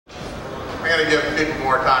going to give people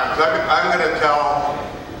more time, because I'm going to tell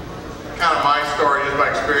kind of my story, just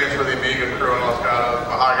my experience with the Amiga crew in Los Gatos,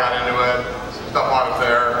 how I got into it, some stuff while I was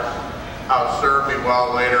there, how it served me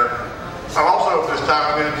well later. Also, at this time,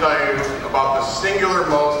 I'm going to tell you about the singular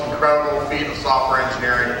most incredible feat of software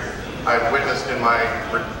engineering I've witnessed in my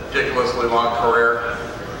ridiculously long career.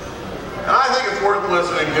 And I think it's worth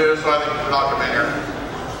listening to, so I think you should all come in here.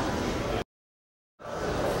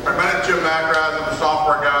 My name's Jim Mackraz, I'm a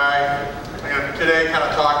software guy. I'm going to today kind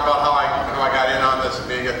of talk about how I got in on this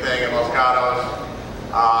Amiga thing in Los Gatos,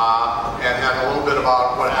 and then a little bit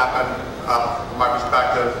about what happened from my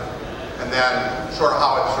perspective, and then sort of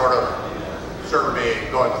how it sort of served me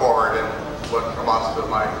going forward and what amounts to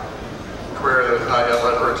my career that has not yet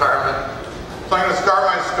led to retirement. So I'm going to start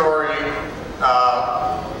my story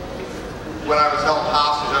when I was held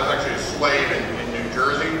hostage. I was actually a slave in New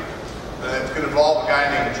Jersey. And it's going to involve a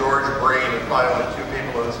guy named George Breen, and probably only 2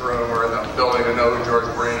 people in this room or in the building who know who George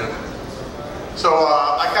Breen is. So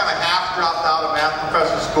I kind of half dropped out of math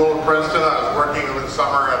professor school in Princeton. I was working over the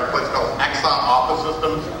summer at a place called Exxon Office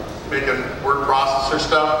Systems, making word processor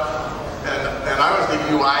stuff. And I was the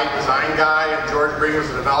UI design guy, and George Breen was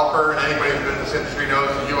the developer. And anybody who's been in this industry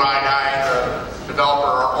knows the UI guy and the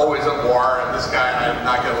developer are always at war, and this guy and I did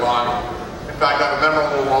not get along. In fact, I remember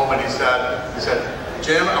a little moment he said,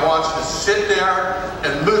 Jim, I want you to sit there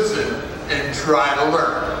and listen and try to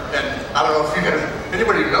learn. And I don't know if you guys,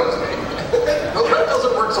 anybody who knows me, that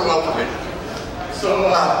doesn't work so well for me. So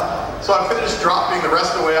I finished dropping the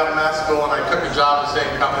rest of the way out of math school, and I took a job at the same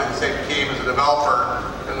company, the same team as a developer.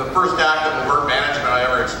 And the first act of overt management I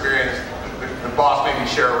ever experienced, the boss made me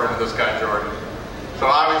share a room with this guy, George. So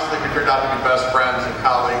obviously we turned out to be best friends and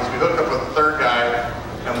colleagues. We hooked up with a third guy,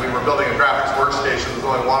 and we were building a graphics workstation. There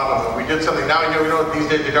was only one of them, and we did something. Now you know these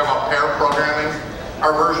days they talk about pair programming.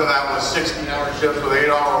 Our version of that was 16-hour shifts with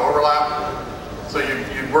 8-hour overlap. So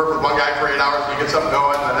you'd work with one guy for 8 hours, and you get something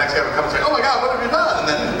going, and the next guy would come and say, oh my God, what have you done?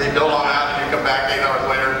 And then they build on that, and you come back 8 hours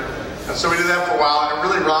later. And so we did that for a while, and it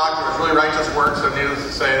really rocked. It was really righteous work, so needless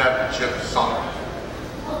to say, that ship sunk.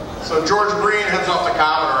 So George Breen heads off to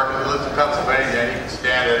Commodore because he lives in Pennsylvania and he can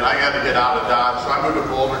stand it. And I had to get out of Dodge, so I moved to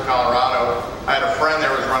Boulder, Colorado. I had a friend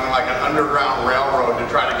there who was running like an underground railroad to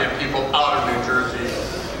try to get people out of New Jersey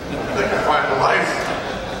if they could find a life.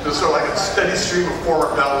 Just sort of like a steady stream of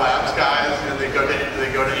former Bell Labs guys, and they go to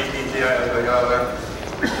AT&T as they go there.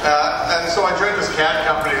 And so I joined this CAD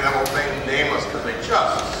company that will remain nameless because they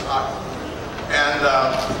just suck. And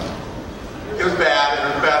it was bad,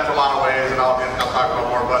 and it was bad for a lot of ways, and I'll talk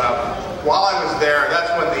about more. But while I was there,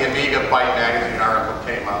 that's when the Amiga Byte magazine article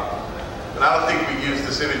came out. And I don't think we used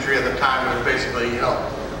this imagery at the time. It was basically,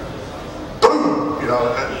 boom,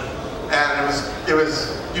 and it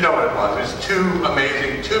was, you know what it was. It was too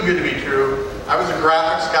amazing, too good to be true. I was a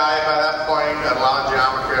graphics guy by that point. I had a lot of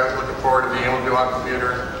geometry I was looking forward to being able to do on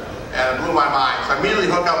computers, and it blew my mind. So I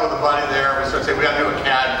immediately hooked up with a buddy there. We started saying, we got to do a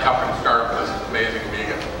CAD company startup for this amazing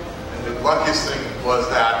Amiga. The luckiest thing was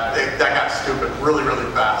that that got stupid really, really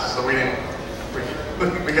fast. So we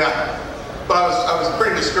got, but I was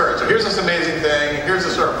pretty discouraged. So here's this amazing thing. Here's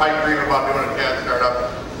this sort of pipe dream about doing a CAD startup.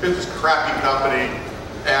 Here's this crappy company.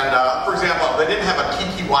 And for example, they didn't have a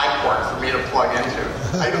TTY port for me to plug into.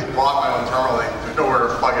 I just bought my own terminal. There's nowhere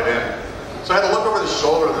to plug it in. So I had to look over the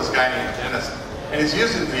shoulder of this guy named Dennis. And he's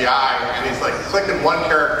using VI, and he's like clicking one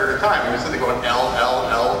character at a time. He was sitting going L, L,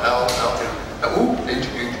 L, L, L. Ooh, H,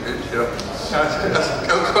 that's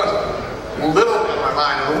little in my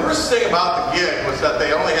mind. And the worst thing about the gig was that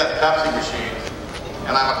they only had Pepsi machines,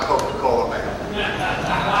 and I'm a Coca-Cola man.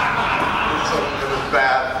 So it was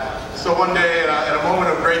bad. So one day, in a moment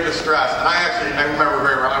of great distress, and I remember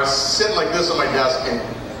very well, I was sitting like this on my desk in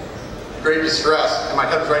great distress, and my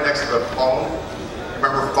head was right next to the phone.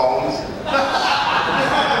 Remember phones?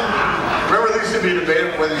 Remember they used to be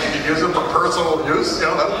debated whether you could use them for personal use?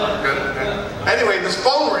 That was good. Anyway, this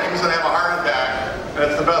phone rings and I have a heart attack, and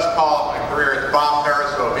it's the best call of my career. It's Bob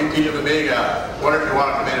Periscoe, VP of Amiga. Wonder if you want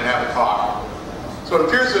to come in and have a talk. So what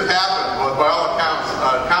appears to have happened was, by all accounts,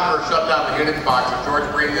 Commodore shut down the Unix box, and George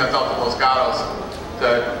Breen got out to Los Gatos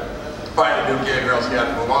to find a new gig, or else he had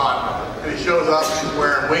to move on. And he shows up, he's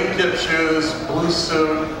wearing wingtip shoes, blue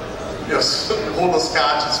suit, holding a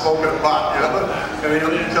scotch and smoking a pot, And he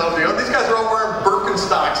tells me, these guys are all wearing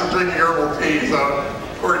Birkenstocks and drinking herbal tea. So,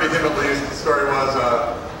 according to him at least, the story was,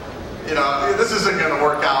 this isn't going to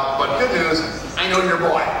work out, but good news, I know your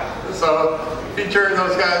boy. So he turned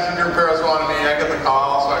those guys who turned Paris on me. I get the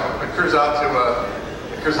call, so I cruise out to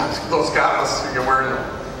Los Gatos, wearing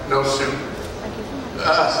no suit.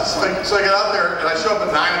 So I get out there, and I show up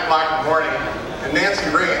at 9 o'clock in the morning, and Nancy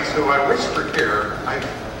Raines, who I whispered here, I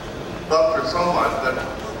love her know.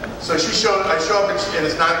 So I show up and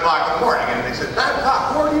it's 9 o'clock in the morning, and they said, 9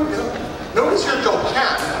 o'clock, who are you? Nobody's here till 10.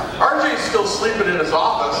 RJ's still sleeping in his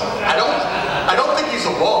office. I don't think he's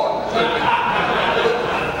alone.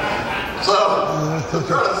 So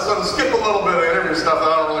to skip a little bit of interview stuff that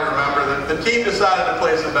I don't really remember, the team decided to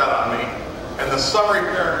place a bet on me, and the summary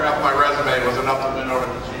paragraph of my resume was enough to win over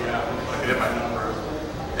the GM, like I did my numbers.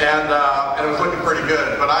 And it was looking pretty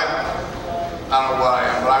good, but I don't know what I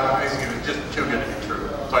am, but I'm basically just too good to be true.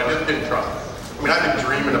 So I just didn't trust it. I mean, I've been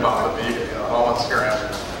dreaming about the Amiga, all that scare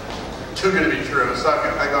answers. Too good to be true. So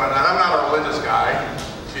I go, and I'm not a religious guy.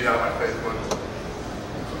 See that on my Facebook.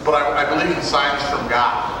 But I believe in signs from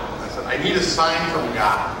God. I said, I need a sign from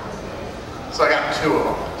God. So I got 2 of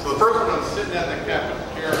them. So the first one was sitting at the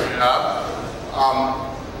cafeteria,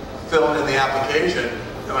 filling in the application,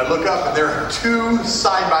 and I look up and there are 2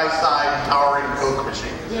 side-by-side towering Coke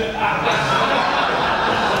machines.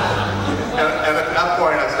 And at that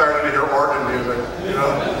point, I started to hear organ music,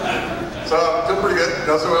 So I'm doing pretty good.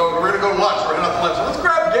 So we're gonna go to lunch. We're heading out to lunch. So let's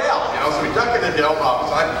grab Dale. So we duck into Dale's office.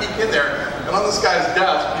 So I peek in there, and on this guy's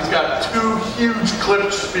desk, he's got 2 huge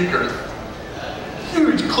clipped speakers.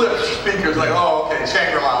 Huge clipped speakers. Like, oh, okay,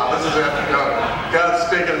 Shangri-La. This is it. God's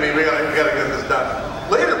speaking to me. We gotta get this done.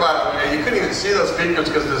 Later, by the way, you couldn't even see those speakers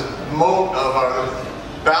because this moat of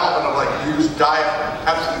battlement of like used diaphragm.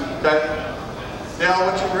 Absolute diaphragm. Dale,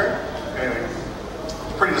 what you wearing? Anyway, it's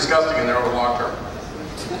pretty disgusting in there over the long term.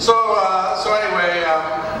 So anyway,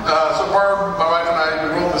 Barb, my wife and I, we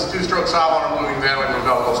rolled this 2-stroke sob on a moving van. We moved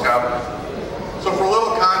out of Los Cabos. So for a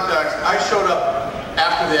little context, I showed up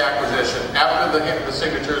after the acquisition, after the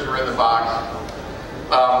signatures were in the box.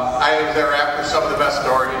 I was there after some of the best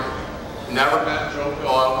stories. Never met Joe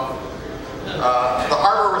Pillow. The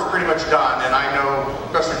hardware was pretty much done, and I know,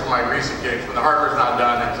 especially from my recent gigs, when the hardware's not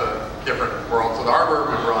done, it's a different world. So the hardware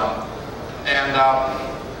would run. And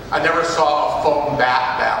I never saw a foam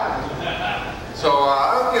bat battle. So,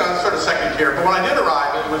 sort of second tier. But when I did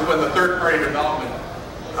arrive, it was when the third-party development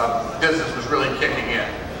business was really kicking in.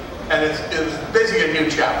 And it was basically a new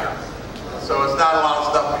chapter. So it's not a lot of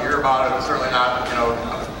stuff to hear about it. It's certainly not,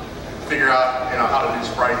 figure out, how to do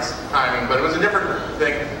sprites, timing. But it was a different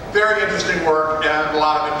thing. Very interesting work, and a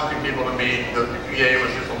lot of interesting people to meet. The PA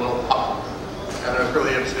was just a little pup. And it was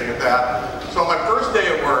really interesting at that. So my first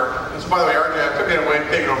day at work, and so by the way, RJ, I took it away,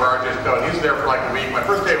 taking over RJ's code. He's there for like a week. My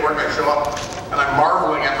first day at work, I show up, and I'm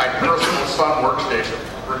marveling at my personal Sun workstation.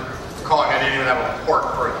 Recalling I didn't even have a port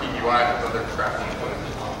for a TE1, I had another crap.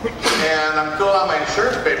 And I'm filling out my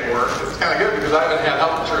insurance paperwork. It's kind of good because I haven't had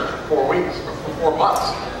health insurance for 4 weeks, for 4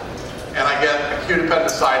 months. And I get acute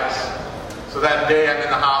appendicitis. So that day I'm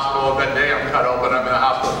in the hospital, that day I'm cut open, I'm in the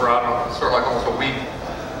hospital for, I don't know, sort of like almost a week.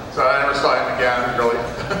 So I never saw him again, really.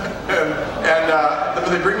 But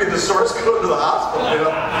they bring me the source code to the hospital,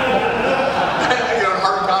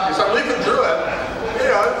 hard copy. So I'm leafing through it.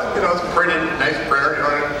 It's printed, nice printer,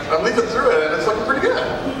 I'm leafing through it, and it's looking pretty good,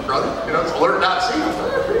 brother. It's alert.c,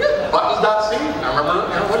 pretty good. Buttons.c, I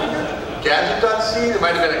remember, looking good. Gadget.c, it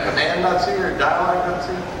might have been a command.c or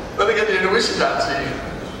dialog.c. Then I get the intuition.c.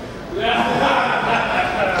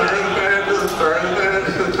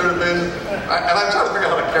 And I'm trying to figure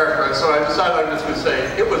out how to characterize, so I decided I'm just going to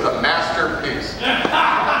say, it was a masterpiece.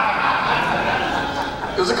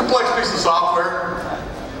 It was a complex piece of software.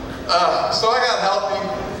 So I got healthy,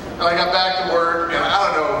 and I got back to work, and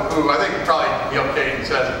I don't know who, I think probably Neil Caden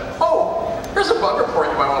said, oh, here's a bug report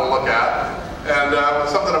you might want to look at. And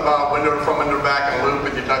something about from window back in a loop,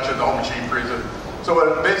 and you touch it, the whole machine freezes. So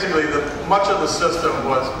basically, much of the system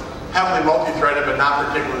was heavily multi-threaded, but not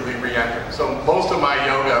particularly re-entered. So most of my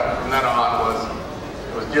yoga from then on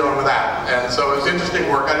was dealing with that. And so it was interesting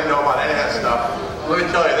work. I didn't know about any of that stuff. Let me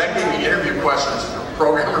tell you, that gave me interview questions for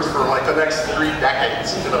programmers for like the next 3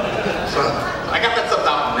 decades. So I got that stuff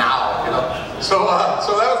down now. So that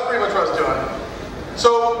was pretty much what I was doing.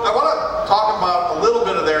 So I want to talk about a little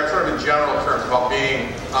bit of there, sort of in general terms, about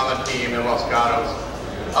being on the team in Los Gatos.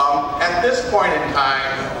 At this point in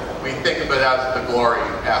time, we think of it as the glory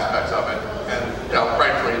aspects of it, and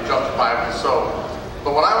rightfully justifiably so.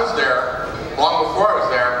 But when I was there, long before I was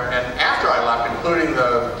there, and after I left, including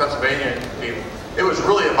the Pennsylvania team, it was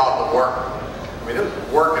really about the work. I mean, it was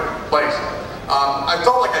work in place. I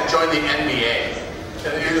felt like I joined the NBA.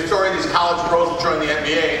 And there's already these college pros that join the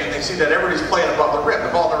NBA, and they see that everybody's playing above the rim. The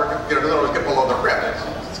ball never, doesn't always get below the rim.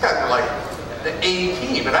 These guys are like the A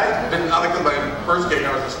team, and I've been, I think my first game,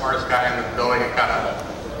 I was the smartest guy in the building, and kind of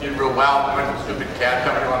did real well. I went to a stupid CAD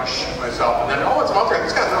company, I want to shoot myself, and then, oh, it's Mackraz.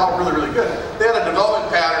 These guys are all really, really good. They had a development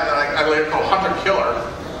pattern that I later called Hunter Killer,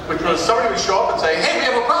 which was somebody would show up and say, hey, we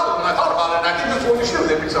have a problem, and I thought about it, and I think this is what we should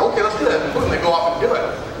do. They'd say, okay, let's do that, and boom, they go off and do it.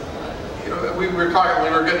 You know, we were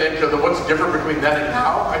getting into the what's different between then and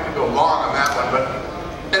now. I could go long on that one,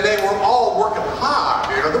 and they were all working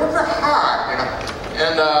hard, you know, they worked very hard, you know.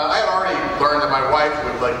 And I had already learned that my wife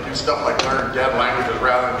would like do stuff like learn dead languages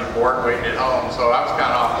rather than be bored waiting at home, so I was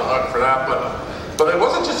kind of off the hook for that. But it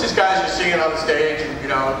wasn't just these guys you're seeing on the stage, you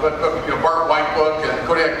know, but you know, Bart Whitebook and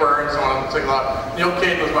Kodiak Burns, someone I'm thinking about. Neil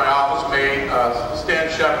Cade was my office mate, Stan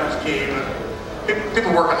Shepard's team,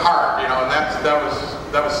 people working hard, you know, and that was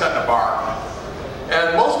setting a bar.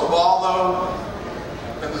 And most of all, though,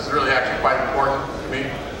 and this is really actually quite important to me,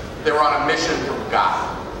 they were on a mission from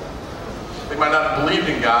God. They might not have believed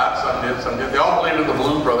in God, some did. They all believed in the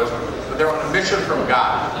Blues Brothers, but they were on a mission from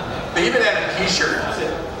God. They even had a t-shirt that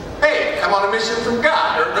said, hey, I'm on a mission from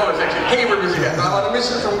God. Or no, it's actually, hey, we're busy guys, I'm on a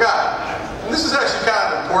mission from God. And this is actually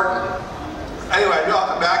kind of important. Anyway,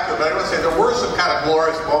 I'll come back to it, but I want to say there were some kind of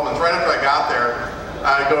glorious moments. Right after I got there,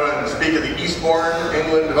 I'd go and speak at the Eastbourne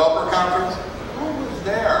England Developer Conference. Who was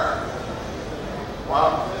there?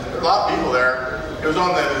 Wow, there were a lot of people there. It was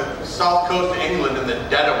on the south coast of England in the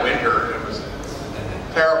dead of winter. It was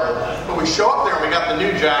terrible. But we show up there and we got the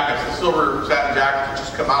new jackets, the silver satin jackets that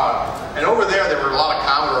just come out. And over there were a lot of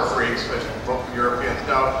Commodore freaks, as Europeans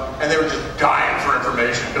know, and they were just dying for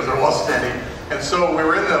information because there wasn't any. And so we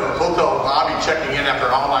were in the hotel lobby checking in after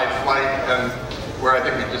an all-night flight, and where I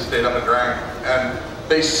think we just stayed up and drank. And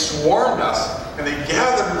they swarmed us, and they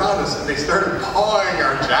gathered around us, and they started pawing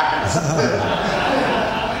our jackets.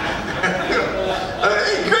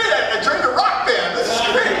 Hey, great! I joined a rock band. This is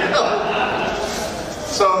great. You know?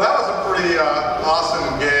 So that was a pretty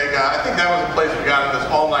awesome gig. I think that was a place we got in this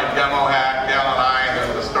all-night demo hack, Dale and I, and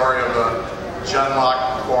then the story of the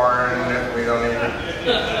Genlock porn. We don't need it.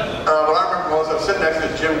 What I remember most, I was sitting next to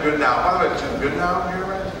Jim Goodnow. By the way, Jim Goodnow, you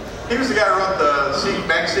remember? He was the guy who wrote the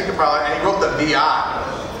Mac Seeker compiler, and he wrote the VI.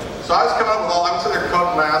 So I was coming up with I'm sitting there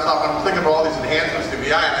cutting my ass off, and I'm thinking of all these enhancements to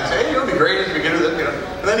VI, and I'd say, hey, it would be great if we get it, you know.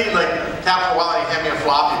 And then he'd like tap for a while, and he'd hand me a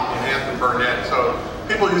floppy enhancement burned in. So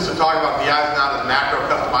people used to talk about VI's not as macro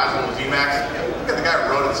customizable as Emacs. Look at the guy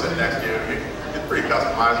who wrote it sitting next to you. It's pretty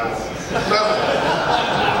customizable.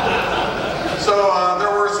 So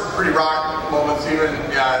there were some pretty rock moments, even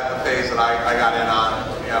at the phase that I got in on,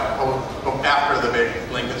 you know, after the big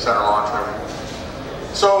Lincoln Center launch and everything.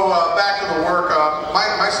 So back to the work,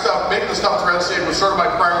 my stuff, making the stuff to Redscape was sort of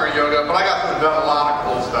my primary yoga, but I got to have done a lot of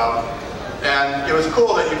cool stuff. And it was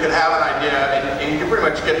cool that you could have an idea and you could pretty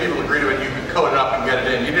much get people to agree to it, and you could code it up and get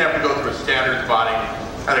it in. You didn't have to go through a standards body.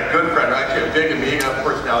 I had a good friend, actually a big Amiga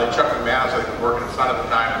personality, Chuck McManus, I think was working at Sun at the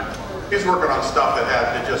time. He's working on stuff that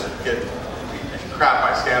had to just get crap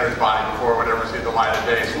by standards body before it would ever see the light of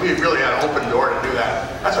day. So we really had an open door to do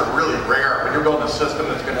that. That's a really rare, when you're building a system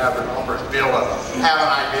that's going to have developers be able to have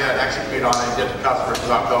an idea and execute on it and get to customers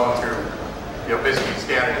without going through, you know, basically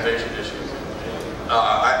standardization issues.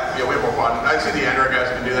 We have more fun. I see the Android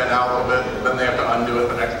guys can do that now a little bit, then they have to undo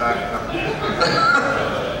it the next time. You know?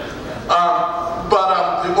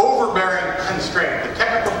 But the overbearing constraint, the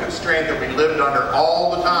technical constraint that we lived under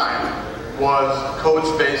all the time was code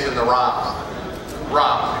space in the ROMs.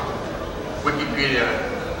 Wikipedia,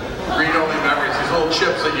 read-only memories, these little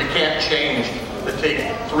chips that you can't change that take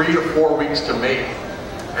 3 to 4 weeks to make.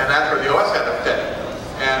 And that's where the OS had to fit.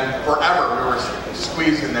 And forever we were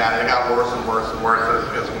squeezing that, and it got worse and worse and worse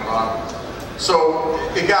as it went on. So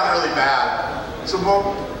it got really bad. So,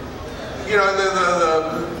 you know,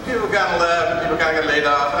 the people kind of left, people kind of got laid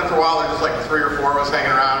off. And after a while, there's just like 3 or 4 of us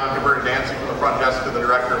hanging around, and we were dancing from the front desk to the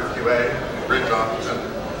director of QA, Rich on.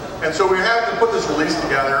 And so we had to put this release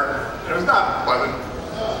together, and it was not pleasant.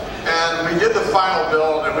 And we did the final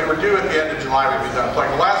build, and we were due at the end of July we'd be done. So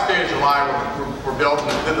like the last day of July, we're built,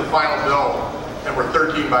 and we did the final build, and we're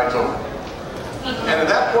 13 bytes over. And at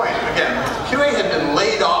that point, again, QA had been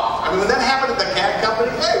laid off. I mean, when that happened at the CAD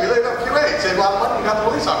company, hey, we laid off QA, it saved a lot of money, we got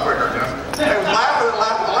the release off quicker, you know? They was laughing and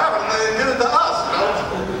laughing and laughing, and they did it to us, you know?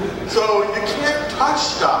 So you can't touch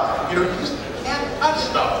stuff, you know, you just can't touch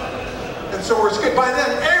stuff. And so we're scared. By then,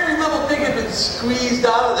 every little thing had been squeezed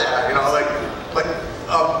out of that. You know,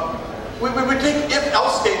 we would take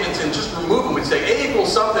if-else statements and just remove them. We'd say A equals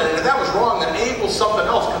something, and if that was wrong, then A equals something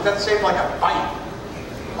else, because that saved like a byte.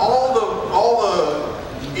 All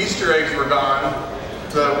the Easter eggs were gone.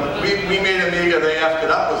 We made Amiga, they effed it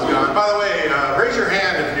up was gone. By the way, raise your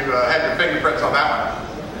hand if you had your fingerprints on that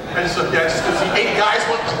one. I just could see 8 guys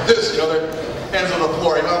went like this, you know, their hands on the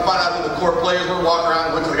floor. You want to find out who the core players were, walk around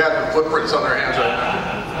and look at the guys with footprints on their hands right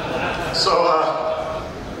now. So,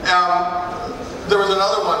 there was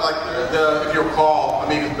another one, like if you recall,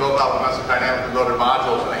 Amiga's built out with massive dynamically loaded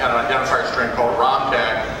modules, and they had an identifier string called ROM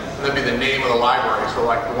tag, and that'd be the name of the library. So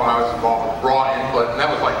like the one I was involved with, raw input, and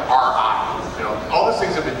that was like RI. You know, all these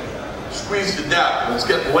things have been squeezed to death, and it's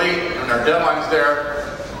getting late, and our deadline's there.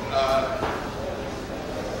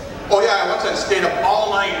 Oh yeah, I once had stayed up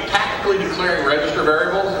all night tactically declaring register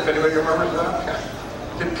variables, if anybody remembers that.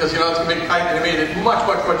 Because, you know, it's going to be tight, and it made it much,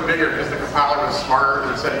 much, much bigger because the compiler was smarter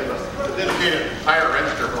and said the dedicated entire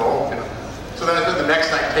register for the whole, you know. So then I spent the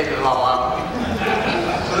next night taking it all out.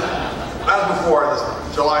 So that was before this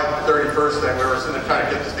July 31st thing. We were sitting there trying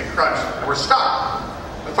to get this thing crunched, and we're stuck.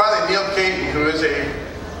 And finally, Neil Caton, who is a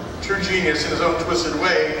true genius in his own twisted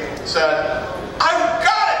way, said, "I've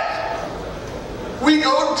got it! We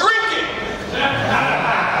go drinking!"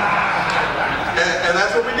 and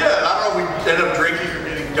that's what we did. I don't know if we ended up drinking or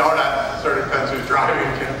eating donuts, sort of depends who's driving.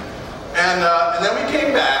 And then we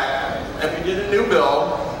came back, and we did a new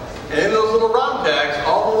build, and in those little ROM tags,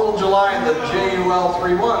 all the little July and the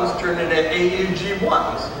JUL31s turned into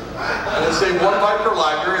AUG1s. And they say 1 byte per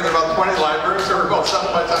library, and there are about 20 libraries, so we're about 7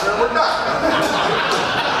 bytes under, and we're done.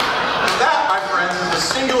 And that, my friends, is the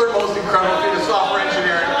singular most incredible feat of software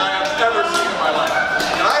engineering I have ever seen in my life.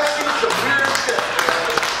 And I've seen some weird shit.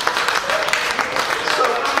 So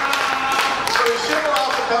we ship it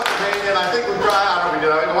off to Pennsylvania, and I think we probably, I don't know what we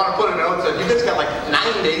did. I want to put a note that you guys got like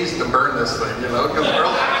 9 days to burn this thing, you know, because or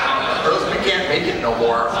else we can't make it no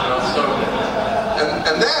more. You know, so,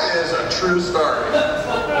 and that is a true story.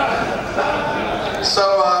 So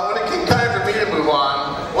when it came time for me to move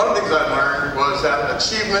on, one of the things I learned was that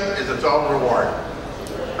achievement is its own reward.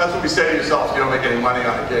 That's what we say to yourself if you don't make any money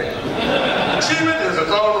on a gig. Achievement is its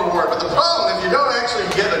own reward, but the problem, if you don't actually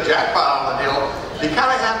get a jackpot on the deal, you kind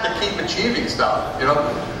of have to keep achieving stuff, you know?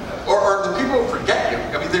 Or the people forget you.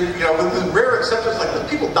 I mean, you know, with the rare exceptions, like the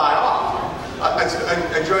people die off. I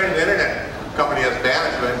joined an internet company as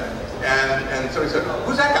management, and somebody said,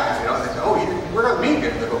 "Who's that guy?" You know, and they said, "Oh, we're on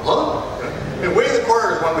Amiga." And they go, "Huh?" You know? And way in the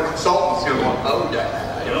corner is one of the consultants. You know, going, "Oh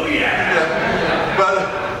yeah, oh yeah." But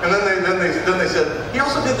and then they said, "He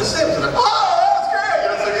also did The Sims." And they're, "Oh, that's great!"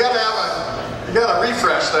 You know, so you gotta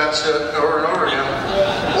refresh that shit over and over again,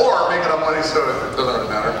 or make enough money so it doesn't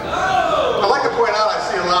really matter. I'd like to point out, I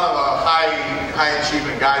see a lot of high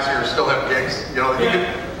achievement guys here who still have gigs. You know, you can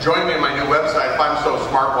join me in my new website, if I'm so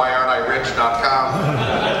smart, why aren't I rich.com.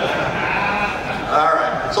 All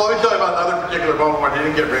right, so let me tell you about another particular moment where I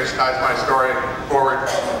didn't get rich, ties my story forward.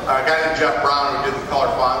 A guy named Jeff Brown who did the color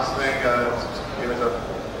fonts thing, he was an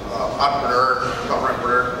entrepreneur.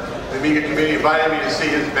 The Amiga community invited me to see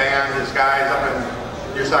his band, his guys up in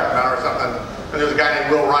New Sacramento or something. And there's a guy named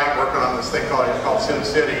Will Wright working on this thing called Sim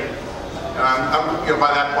City. And I'm you know,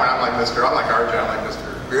 by that point, I'm like RJ, I'm like Mr.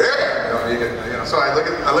 Yeah, you know, so I look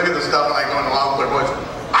at the stuff and I go in a loud clear voice,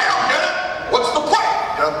 "I don't get it! What's the point?"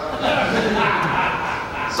 You know?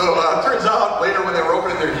 So it turns out later when they were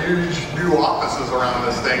opening their huge new offices around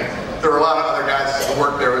this thing, there were a lot of other guys who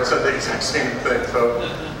worked there who said the exact same thing. So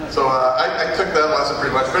I took that lesson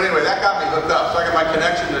pretty much. But anyway, that got me hooked up. So I got my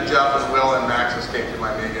connection to Jeff and Will and Mackraz came through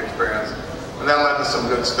my Amiga experience. And that led to some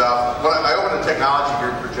good stuff. But I opened a technology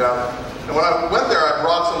group for Jeff. And when I went there, I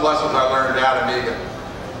brought some lessons I learned at Amiga.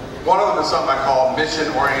 One of them is something I call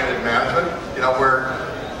mission-oriented management, you know, where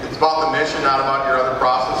it's about the mission, not about your other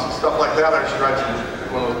process and stuff like that. I should write you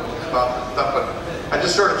one about stuff, but I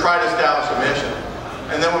just sort of tried to establish a mission.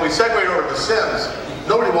 And then when we segued over to Sims,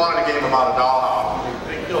 nobody wanted a game about a dollhouse.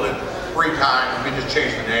 They killed it 3 times, we just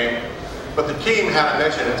changed the name. But the team had a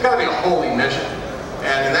mission. It's got to be a holy mission.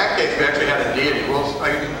 And in that case, we actually had a deity. Well,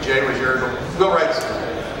 I think Jay was yours. Will Wright's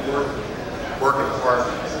working for him.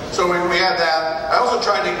 So we had that. I also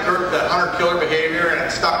tried to encourage that hunter-killer behavior, and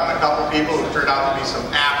it stuck in a couple people who turned out to be some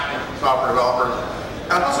app software developers.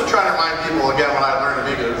 And I'm also trying to remind people, again, when I learned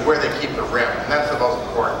Amiga, where they keep the rim, and that's the most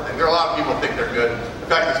important thing. There are a lot of people who think they're good.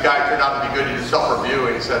 In fact, this guy turned out to be good. He did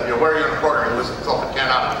self-review, and he said, you know, where are you in the corner? He listed himself a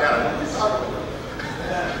 10 out of 10.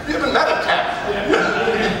 You haven't met a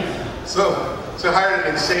 10. So I hired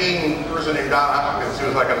an insane person named Don Hopkins,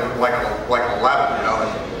 who was like an 11, you know,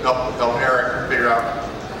 and helped Eric figure out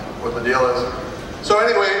what the deal is. So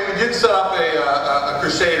anyway, we did set up a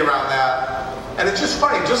crusade around that. And it's just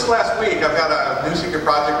funny, just last week I've got a new secret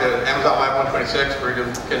project at Amazon Live 126 where we do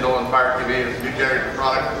Kindle and Fire TV, it's a new generation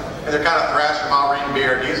product. And they're kind of thrashing them out, reading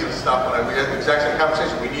BRDs and stuff. And we had the exact same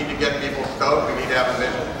conversation. We need to get people stoked, we need to have a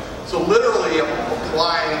vision. So literally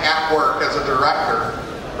applying at work as a director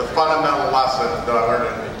the fundamental lesson that I learned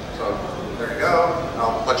in me. So there you go.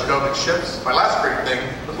 I'll let you know if it ships. My last great thing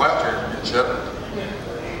was last year, it shipped.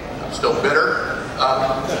 I'm still bitter.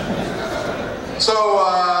 So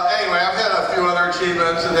anyway, I've had a few other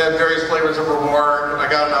achievements and had various flavors of reward. I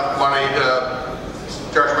got enough money to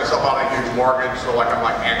charge myself out a huge mortgage, so like I'm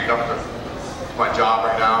like amped up to my job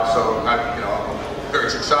right now. So I'm very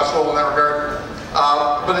successful in that regard.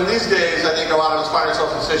 But in these days, I think a lot of us find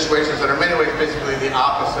ourselves in situations that are in many ways basically the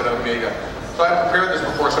opposite of Amiga. So I prepared this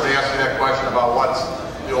before somebody asked me that question about what's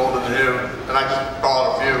the old and the new, and I just call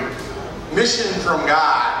it a few. Mission from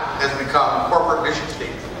God has become corporate mission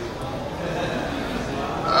statement.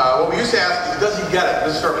 What we used to ask is, does he get it?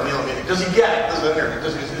 This is sort of a Neil meeting. Does he get it? Is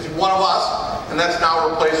he one of us? And that's now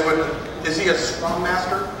replaced with, is he a Scrum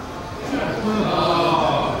Master?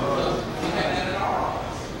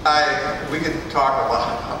 We could talk a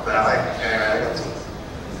lot about that. I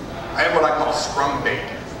have what I call Scrum bait.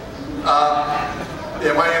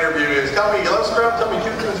 Yeah, my interview is, tell me, you love Scrum? Tell me 2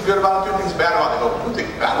 things good about it, 2 things bad about it. They go, 2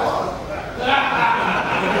 things bad about it?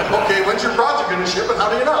 Okay, when's your project going to ship and how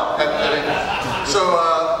do you know? So,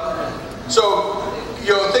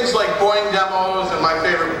 things like Boeing demos and my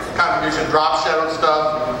favorite contribution, drop shadow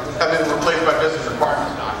stuff, have been replaced by business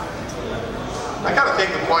requirements now. I kind of take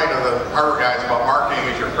the point of the hardware guys about marketing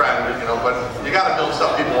as your friend, but you got to build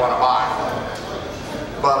stuff people want to buy.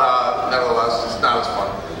 But nevertheless, it's not as fun.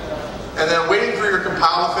 And then waiting for your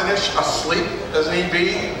compile to finish, asleep as need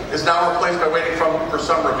be, is now replaced by waiting for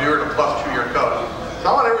some reviewer to +2 your code. So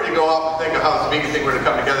I want everybody to go off and think of how this Amiga thing would have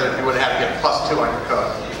come together if you would have had to get +2 on your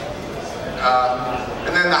code.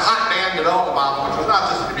 And then the hot band development model, which was not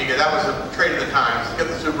just the Amiga, that was a trade of the times. Get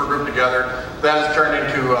the super group together. That has turned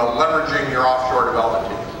into leveraging your offshore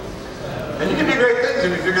development team. And you can do great things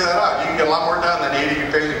if you figure that out. You can get a lot more done than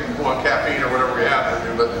 80 crazy people on caffeine or whatever we have to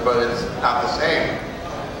do, but it's not the same.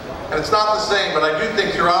 And it's not the same, but I do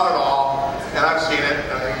think throughout it all, and I've seen it,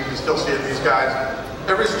 and you can still see it in these guys,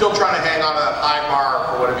 everybody's still trying to hang on to that high bar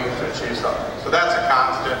for what it means to achieve something. So that's a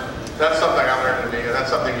constant. That's something I learned in Amiga. That's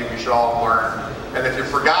something you should all learn. And if you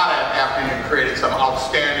forgot it after you created some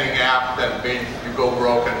outstanding app that made you go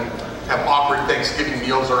broke and have awkward Thanksgiving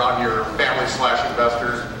meals around your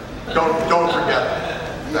family/investors, don't forget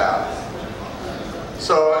that.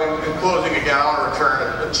 So in closing again, I want to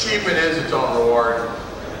return. Achievement is its own reward.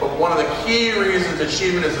 But one of the key reasons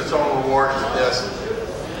achievement is its own reward is this.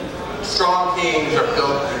 Strong teams are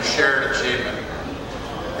built through shared achievement.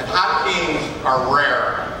 And hot teams are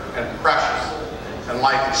rare and precious, and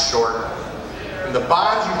life is short. And the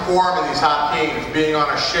bonds you form in these hot teams, being on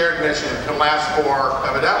a shared mission, can last for,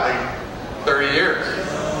 evidently, 30 years.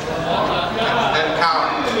 And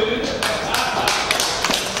counting.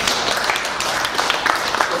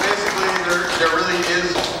 So basically, there really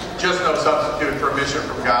is just no substitute for a mission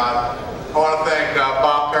from God. I want to thank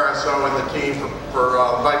Bob Paraso and the team for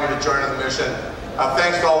inviting me to join on the mission.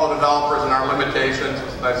 Thanks to all the developers and our limitations.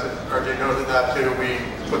 It's nice that RJ noted that too. We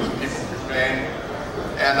put some people through pain.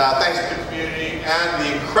 And thanks to the community and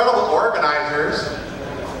the incredible organizers.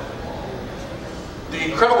 For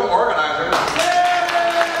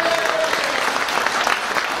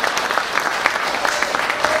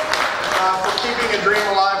keeping a dream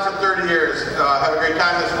alive for 30 years. Have a great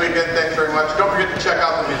time this weekend. Thanks very much. Don't forget to check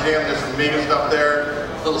out the museum. There's some Amiga stuff there.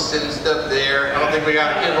 Little Sim stuff there. I don't think we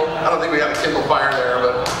got a Kindle. Kindle Fire there,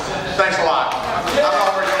 but thanks a lot. I'm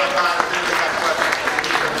over to my time. I think we got questions.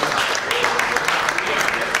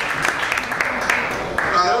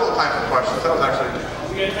 There's a little time for questions. That was actually.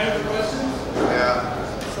 We got time for questions? Yeah.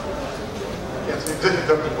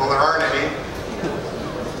 Well, there aren't any.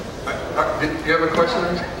 Do you have a question? All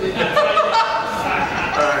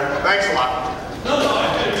right. Thanks a lot. No, I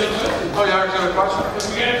had a good question. Oh, you already have a question?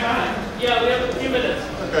 We got time. Yeah, we have a few minutes.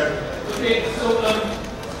 Okay. Okay, so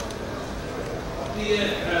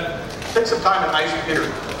take some time and ice Peter.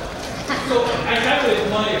 So I have to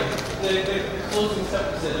admire the closing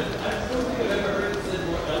sentence. I don't think I've ever heard it said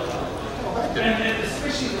more eloquently. Oh, thank you. And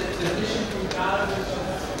especially the mission from God,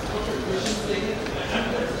 corporate mission statement.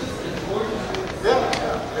 That's just important.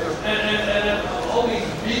 Yeah. And I've always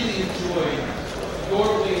really enjoyed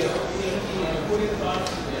your way of thinking and putting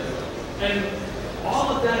thoughts together. And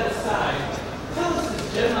all of that aside, tell us the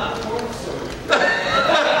Gemma porn story.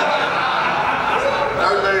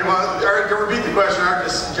 To repeat the question,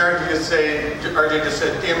 RJ just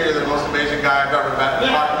said, Tim, you're the most amazing guy I've ever met.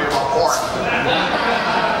 Talk to me about porn.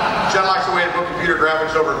 Jen likes the way to put computer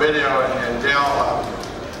graphics over video, and Dale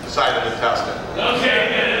decided to test it. Okay.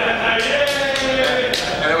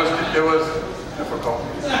 And it was difficult.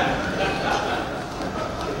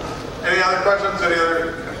 Any other questions? Any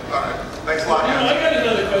other? All right. Thanks a lot. I got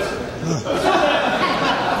another question.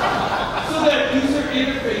 So that user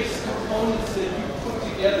interface components that you put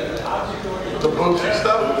together, the object oriented. The Boopsy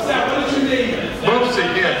stuff? What did you name it? Boopsy,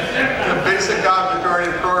 yeah. The basic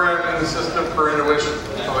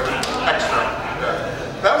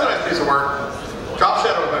work. Drop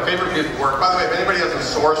Shadow was my favorite piece of work. By the way, if anybody has a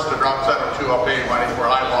source to Drop Shadow 2, I'll pay you money for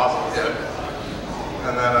it. I lost it.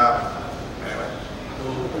 And then, anyway.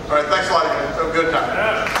 All right, thanks a lot again. It's a good time.